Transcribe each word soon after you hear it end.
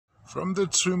From the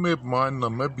Tsumeb mine,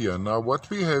 Namibia. Now what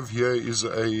we have here is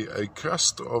a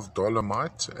crust of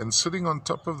dolomite, and sitting on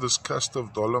top of this crust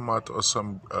of dolomite are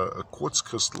some quartz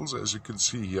crystals, as you can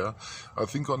see here. I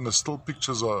think on the still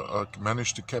pictures I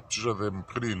managed to capture them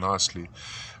pretty nicely.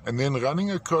 And then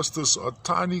running across this are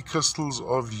tiny crystals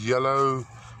of yellow,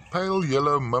 pale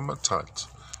yellow mimetite.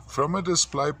 From a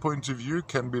display point of view,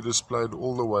 can be displayed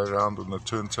all the way around on the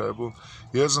turntable.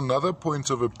 Here's another point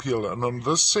of appeal, and on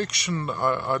this section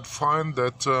I'd find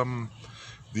that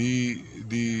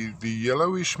the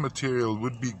yellowish material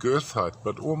would be goethite,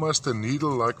 but almost a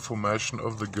needle-like formation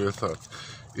of the goethite,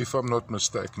 if I'm not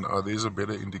mistaken. There's a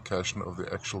better indication of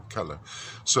the actual color.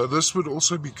 So this would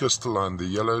also be crystalline, the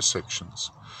yellow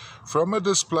sections. From a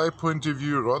display point of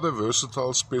view, rather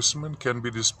versatile specimen, can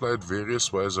be displayed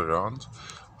various ways around.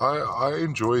 I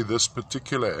enjoy this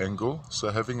particular angle,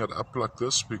 so having it up like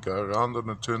this, we go around on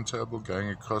a turntable, going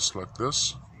across like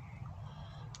this,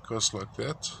 across like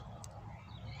that,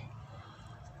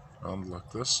 around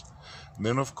like this. And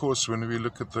then of course when we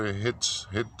look at the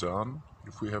head down,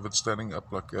 if we have it standing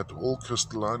up like that, all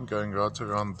crystalline, going right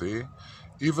around there.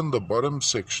 Even the bottom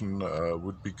section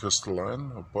would be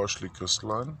crystalline, or partially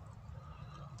crystalline,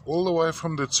 all the way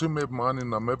from the Tsumeb mine in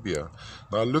Namibia.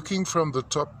 Now looking from the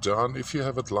top down, if you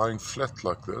have it lying flat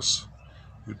like this,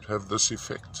 you'd have this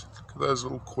effect. Look at those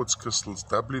little quartz crystals,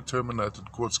 doubly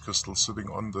terminated quartz crystals sitting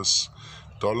on this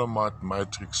dolomite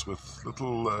matrix with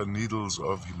little needles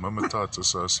of mimetite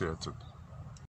associated.